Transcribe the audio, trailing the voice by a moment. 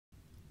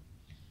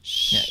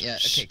yeah.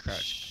 Okay,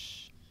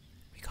 crouch.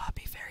 We gotta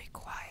be very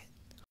quiet.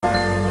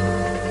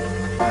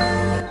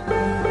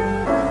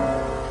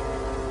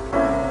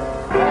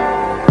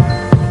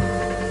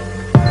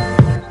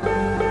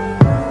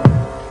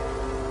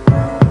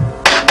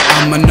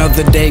 I'm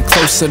another day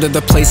closer to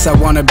the place I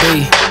wanna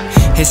be.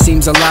 It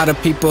seems a lot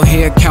of people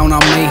here count on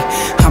me.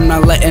 I'm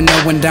not letting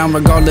no one down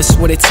regardless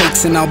what it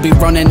takes, and I'll be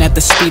running at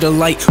the speed of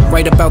light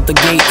right about the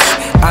gates.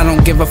 I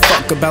don't give a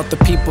fuck about the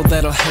people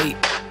that'll hate.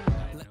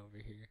 Over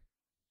here.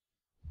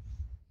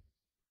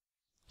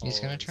 He's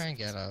gonna try and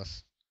get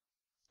us.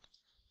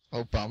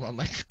 Obama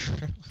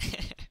microphone.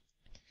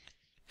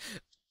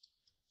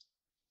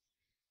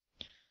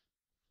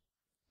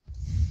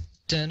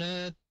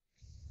 Dun-dun.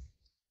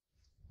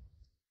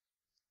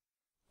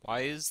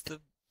 Why is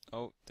the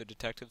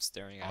detective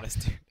staring at us,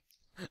 dude?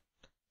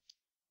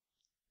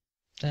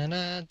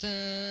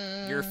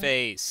 Dun-dun-dun. Your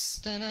face.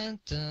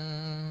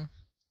 Dun-dun-dun.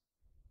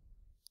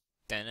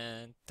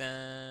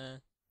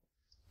 Dun-dun-dun.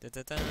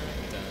 Dun-dun-dun-dun.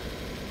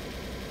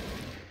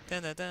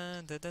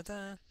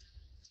 Dun-dun-dun-dun-dun-dun.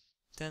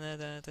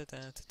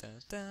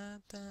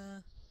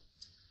 Dun-dun-dun-dun-dun-dun-dun.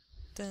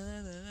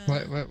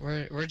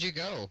 Dun-dun-dun-dun. Where'd you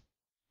go?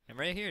 I'm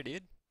right here,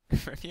 dude.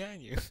 Right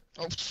behind you.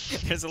 Oh,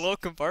 There's a little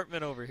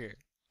compartment over here.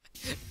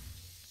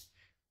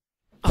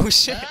 Oh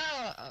shit!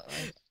 ah,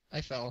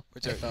 I fell.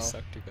 Which I you fell.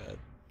 suck too bad.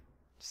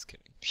 Just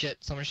kidding.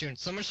 Shit, someone's shooting.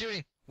 Someone's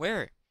shooting!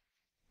 Where?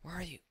 Where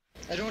are you?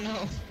 I don't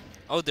know.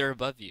 Oh, they're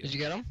above you. Did you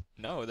get him?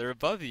 No, they're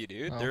above you,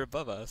 dude. Oh. They're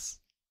above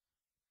us.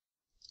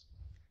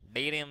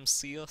 They didn't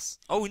see us.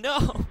 Oh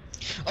no!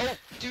 Oh,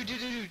 dude,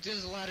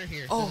 there's a ladder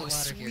here. Oh, there's a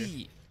ladder sweet.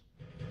 Here.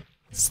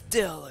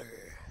 Stellar.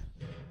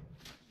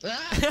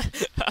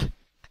 Ah!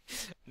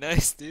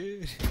 Nice,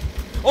 dude.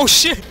 Oh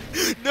shit!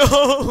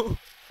 No!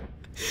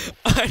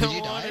 I don't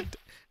you want die? it.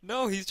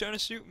 No, he's trying to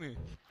shoot me.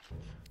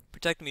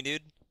 Protect me,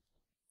 dude.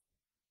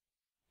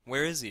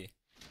 Where is he?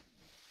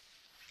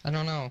 I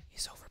don't know.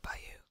 He's over by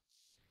you.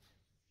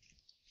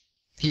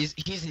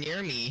 He's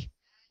near me.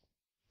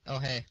 Oh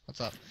hey,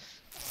 what's up?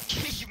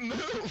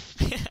 Move!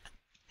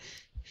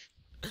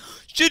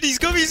 Shit, he's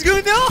coming! He's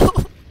coming! No!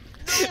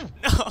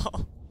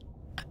 No!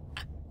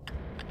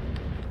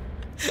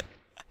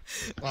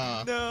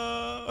 Wow.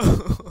 No!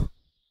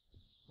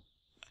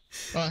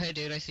 Oh hey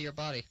dude, I see your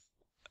body.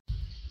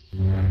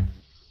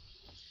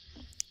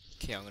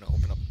 Okay, I'm gonna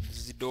open up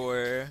the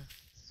door.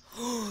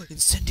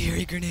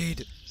 Incendiary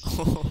grenade!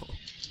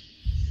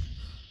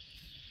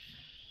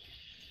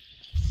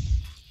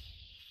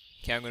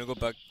 Okay, I'm gonna go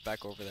back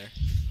over there.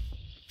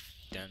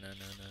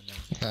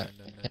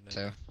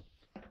 So,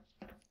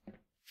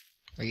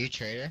 are you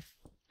traitor?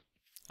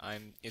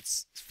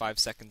 It's 5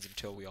 seconds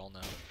until we all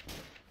know.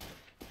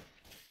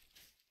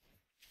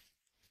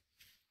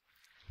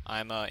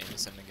 I'm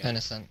innocent again.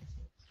 Innocent.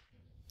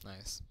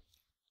 Nice.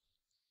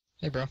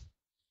 Hey bro.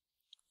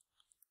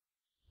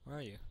 Where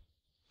are you?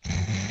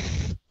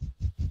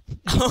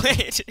 Oh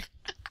wait.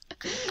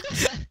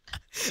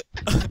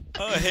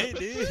 Oh hey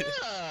dude.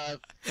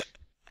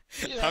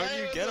 How do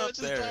you get up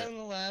there? Climb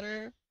the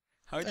ladder.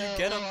 How'd you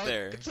get up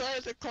there? So I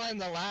had to climb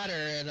the ladder,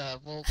 and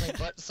well, my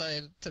butt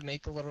decided to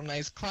make a little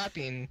nice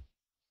clapping.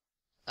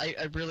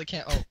 I really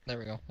can't. Oh, there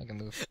we go. I can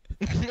move.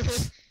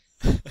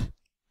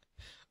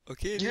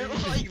 Okay, dude. You're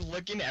like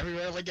looking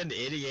everywhere like an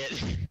idiot.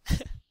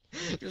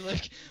 You're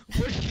like,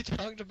 what are you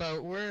talking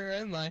about? Where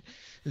am I?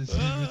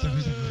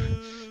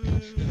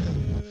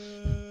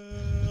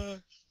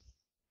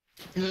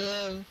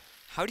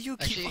 How do you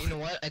keep? Actually, you know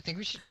what? I think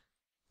we should.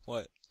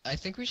 What? I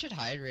think we should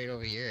hide right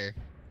over here.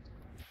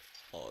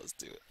 Oh, let's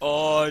do it.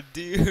 Oh,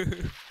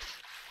 dude.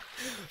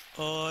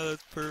 Oh,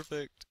 that's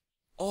perfect.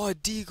 Oh, a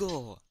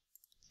deagle.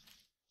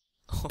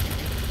 Oh,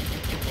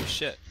 oh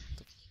shit.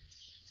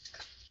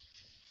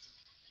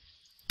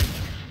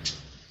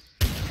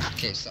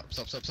 Okay, stop.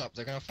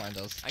 They're gonna find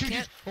us. I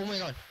can't. Oh my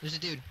god, there's a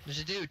dude.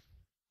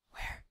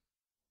 Where?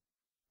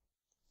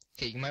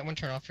 Okay, you might want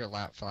to turn off your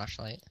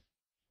flashlight.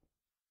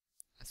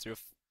 I threw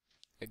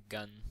a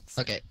gun.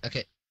 Okay.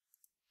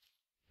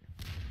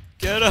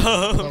 Get him!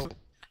 Oh.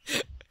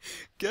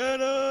 Get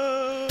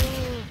him!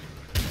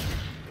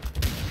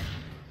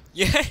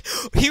 Yeah,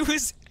 he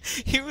was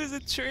a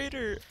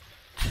traitor.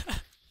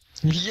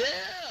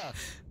 Yeah!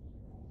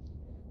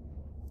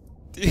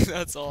 Dude,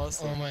 that's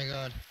awesome. Oh my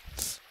god.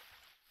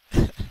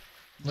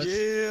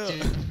 Yeah.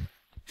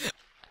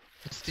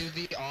 Let's do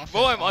the office.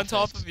 Whoa, I'm on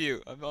top of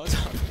you. I'm on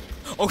top.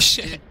 Oh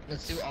shit. Dude,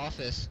 let's do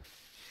office.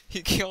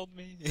 He killed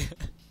me.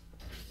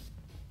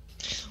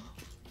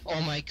 Oh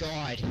my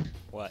god.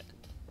 What?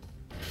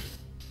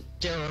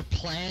 There are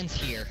plans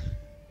here.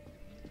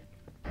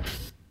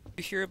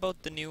 You hear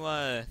about the new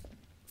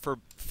for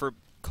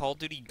Call of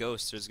Duty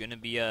Ghosts? There's gonna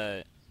be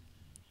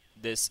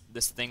this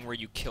thing where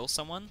you kill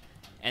someone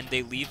and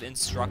they leave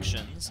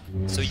instructions.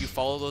 So you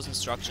follow those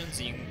instructions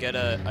and you can get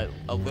a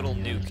little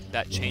nuke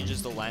that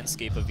changes the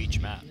landscape of each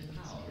map.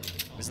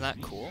 Isn't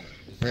that cool?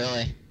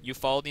 Really? You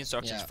follow the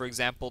instructions. Yeah. For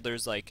example,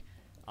 there's like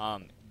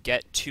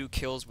get 2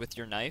 kills with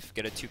your knife,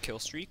 get a 2 kill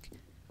streak,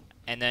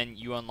 and then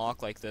you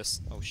unlock like this.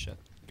 Oh shit.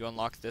 You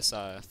unlock this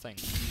thing.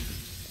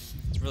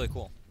 It's really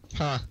cool.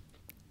 Huh.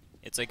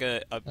 It's like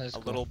a is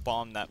cool. little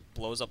bomb that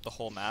blows up the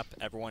whole map.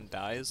 Everyone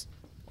dies,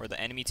 or the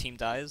enemy team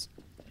dies,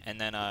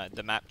 and then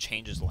the map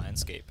changes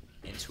landscape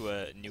into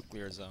a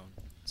nuclear zone.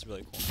 It's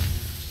really cool.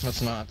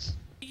 That's nuts.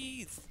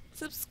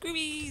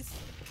 Subscribe.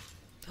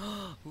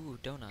 Ooh,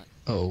 donut.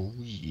 Oh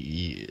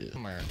yeah.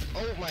 Come here.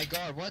 Oh my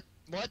god, what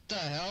the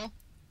hell?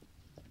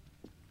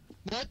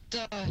 What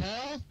the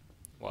hell?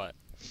 What?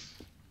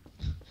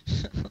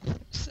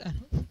 Sam.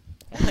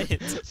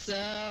 What?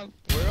 Sam.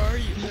 Where are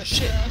you?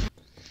 Shit.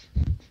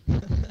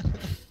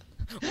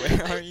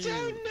 Where are you? I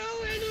don't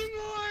know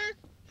anymore.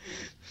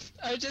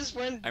 I just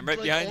went I'm right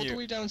like, behind all you. the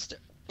way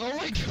downstairs. Oh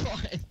my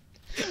god.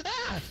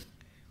 Ah!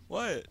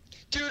 What?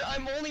 Dude,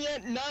 I'm only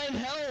at 9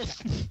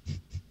 health.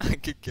 I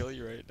could kill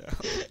you right now.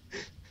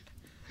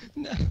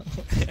 No.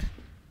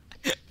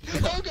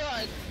 Oh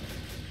god.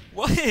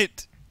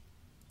 What?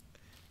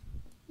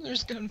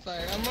 There's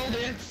gunfire. I'm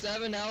only at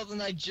 7 health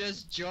and I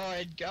just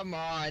joined. Come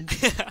on.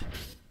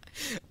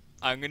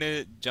 I'm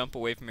gonna jump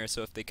away from here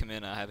so if they come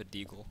in, I have a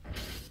deagle.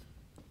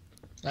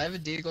 I have a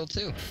deagle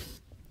too.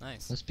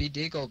 Nice. Let's be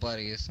deagle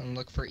buddies and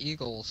look for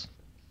eagles.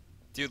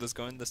 Dude, let's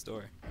go in the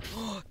store.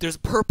 There's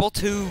purple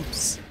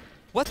tubes!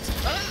 What?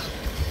 Ah!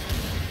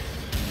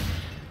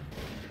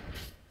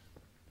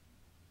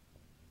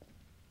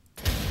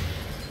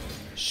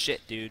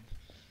 Shit, dude.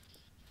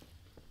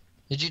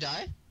 Did you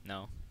die?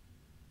 No.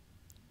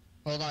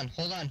 Hold on.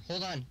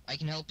 I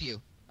can help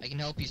you. I can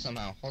help you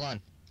somehow. Hold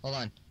on.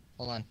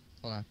 God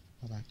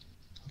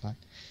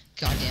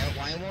damn it,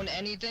 why won't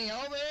anything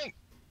help me?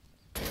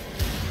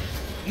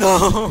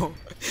 No!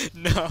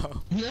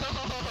 No! No!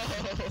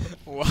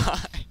 Why?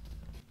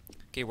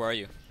 Okay, where are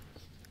you?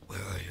 Where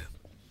are you?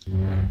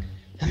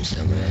 I'm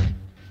somewhere.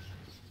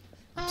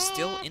 I'm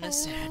still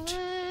innocent.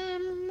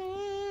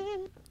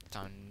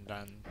 Dun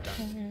dun dun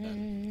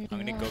dun. I'm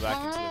gonna go back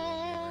into the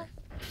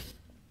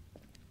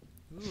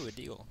room here. Ooh, a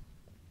deal.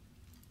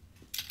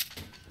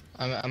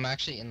 I'm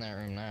actually in that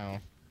room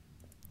now.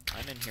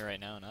 I'm in here right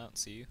now and I don't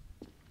see you.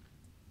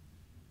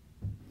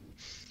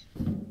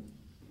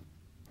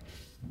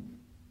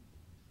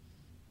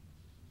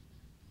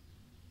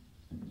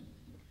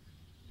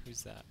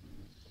 Who's that?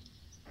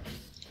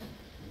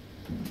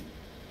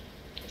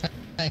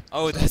 Hey.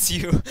 Oh, that's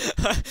you.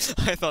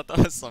 I thought that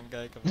was some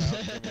guy coming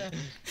after me.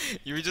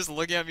 You were just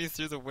looking at me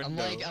through the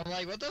window. I'm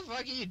like, what the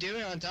fuck are you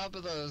doing on top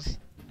of those?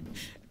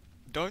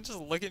 Don't just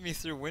look at me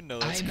through window.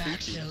 That's I'm creepy.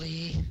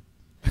 actually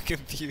A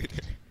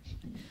computer.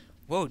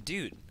 Whoa,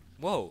 dude.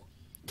 Whoa.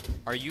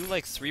 Are you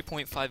like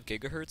 3.5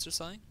 gigahertz or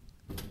something?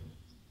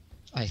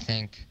 I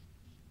think.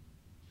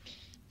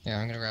 Yeah,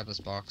 I'm gonna grab this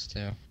box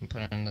too and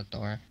put it in the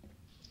door.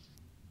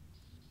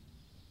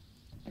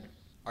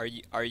 Are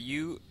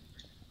you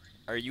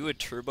a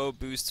Turbo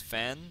Boost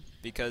fan?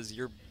 Because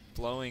you're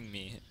blowing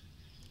me.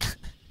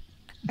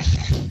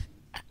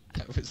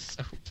 That was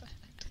so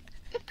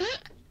bad.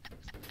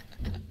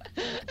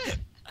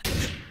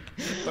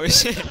 Oh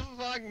shit. What the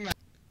fuck, man?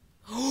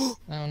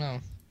 I don't know.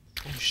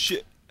 Oh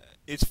shit.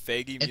 It's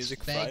Faggy Music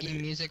It's Faggy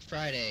Friday. Music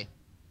Friday.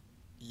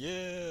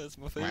 Yeah, it's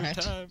my favorite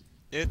What? time.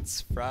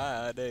 It's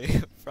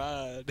Friday.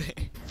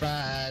 Friday.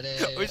 Friday.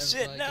 Oh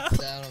shit, everybody no. gets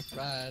down on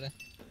Friday.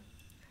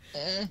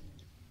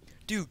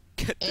 Dude,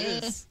 get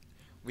this.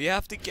 We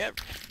have to get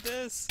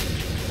this.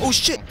 Oh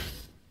shit.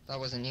 That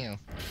wasn't you.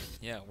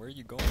 Yeah, where are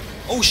you going?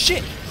 Oh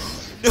shit!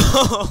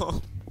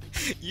 No!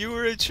 You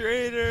were a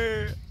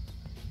traitor!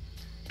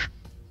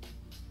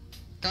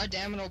 God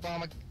damn it,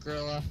 Obama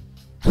gorilla.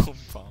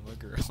 Obama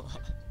girl.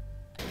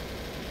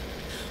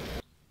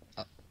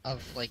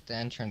 Of like the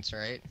entrance,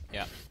 right?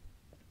 Yeah.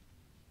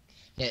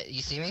 Yeah,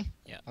 you see me?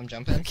 Yeah. I'm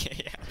jumping. Okay,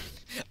 yeah.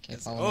 Okay,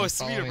 Yes. follow Oh, me,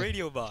 sweet, follow a me.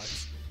 radio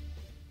box.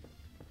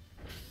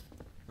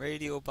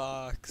 Radio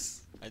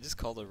box. I just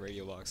called it a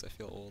radio box. I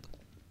feel old.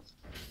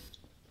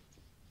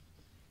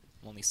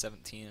 I'm only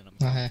 17 and I'm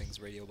calling Okay. things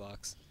radio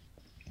box.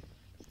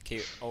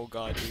 Okay, oh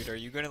god, dude, are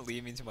you gonna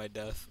leave me to my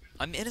death?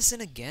 I'm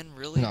innocent again,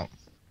 really? No.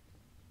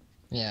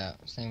 Yeah,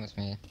 same with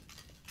me.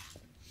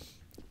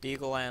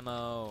 Deagle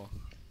ammo.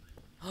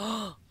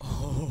 Oh.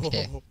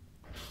 Okay.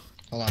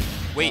 Hold on.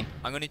 Wait,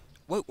 I'm gonna.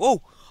 Whoa!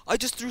 Whoa! I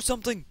just threw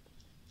something.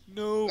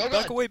 No! Oh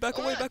back god. away! Back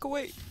Oh away! god. Back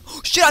away!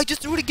 Shit! I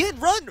just threw it again!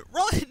 Run!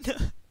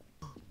 Run!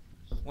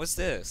 What's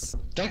this?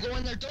 Don't go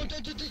in there. Don't.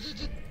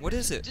 What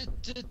is it?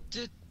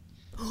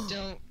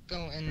 Don't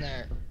go in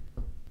there.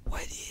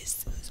 What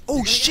is this? You're Oh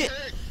gonna shit! get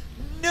hurt.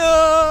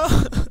 No!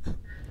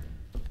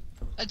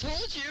 I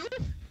told you.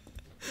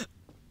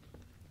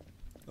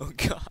 Oh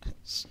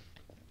gosh!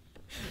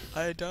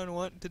 I don't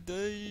want to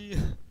die.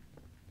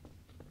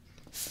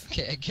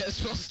 Okay, I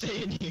guess we'll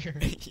stay in here.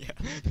 Yeah.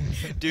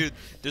 Dude,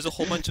 there's a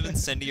whole bunch of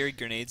incendiary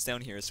grenades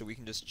down here, so we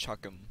can just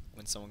chuck them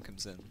when someone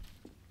comes in.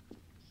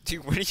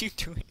 Dude, what are you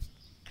doing?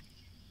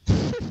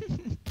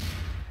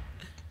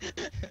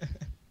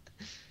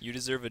 You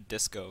deserve a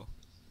disco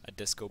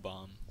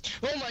bomb.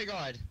 Oh my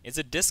god. It's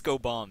a disco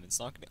bomb. It's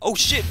not gonna. Oh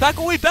shit! Back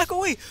away! Back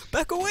away!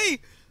 Back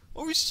away!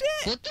 Oh shit!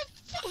 What the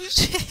fuck? Oh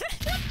shit!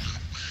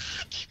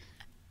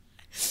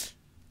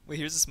 Wait,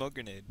 here's a smoke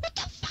grenade. What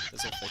the fuck?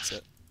 This will fix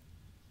it.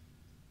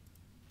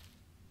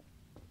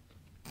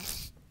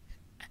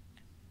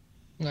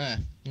 Ah,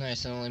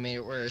 nice. It only made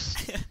it worse.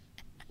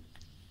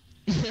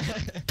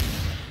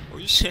 Oh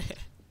shit.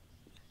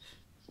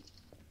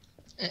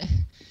 Hold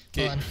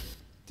Okay, on.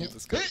 dude,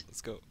 let's go.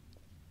 Let's go.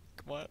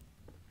 Come on.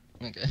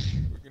 Okay.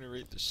 We're gonna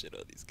rape the shit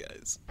out of these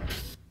guys.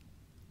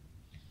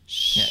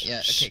 Yeah.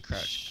 Okay,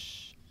 crouch.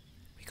 Shh.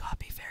 We gotta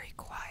be very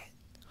quiet.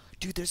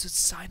 Dude, there's a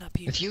sign up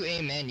here. If you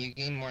aim in, you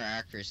gain more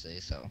accuracy.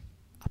 So.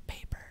 A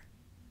paper.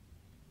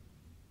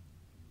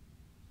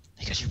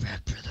 I got your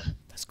back, brother.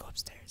 Let's go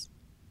upstairs.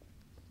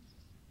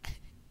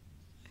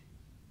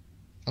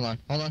 Hold on.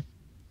 Hold on.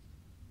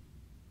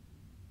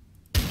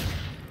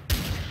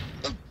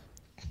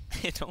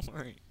 Don't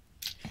worry.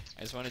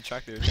 I just want to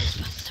attract their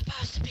attention. This is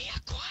supposed to be a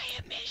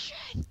quiet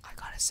mission. I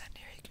got a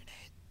incendiary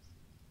grenade.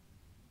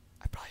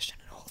 I probably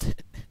shouldn't hold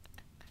it.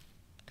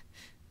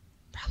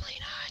 Probably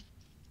not.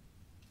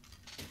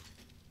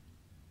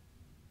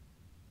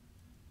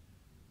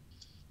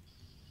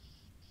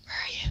 Where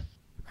are you?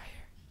 Right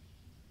here.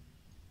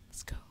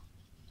 Let's go.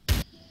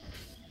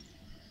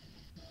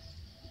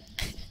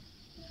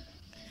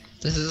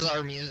 This is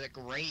our music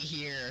right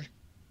here.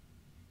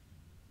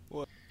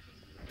 What?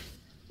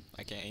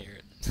 I can't hear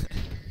it.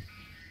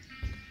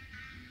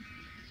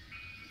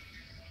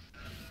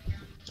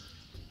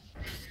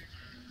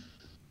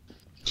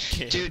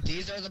 Okay. Dude,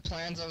 these are the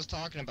plans I was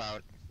talking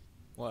about.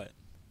 What?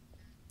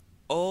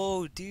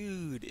 Oh,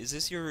 dude, is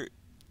this your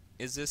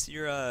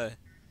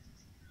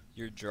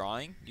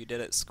drawing you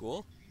did at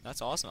school?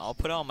 That's awesome. I'll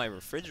put it on my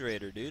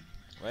refrigerator, dude.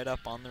 Right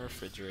up on the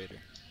refrigerator.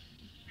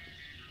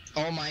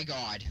 Oh my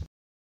god.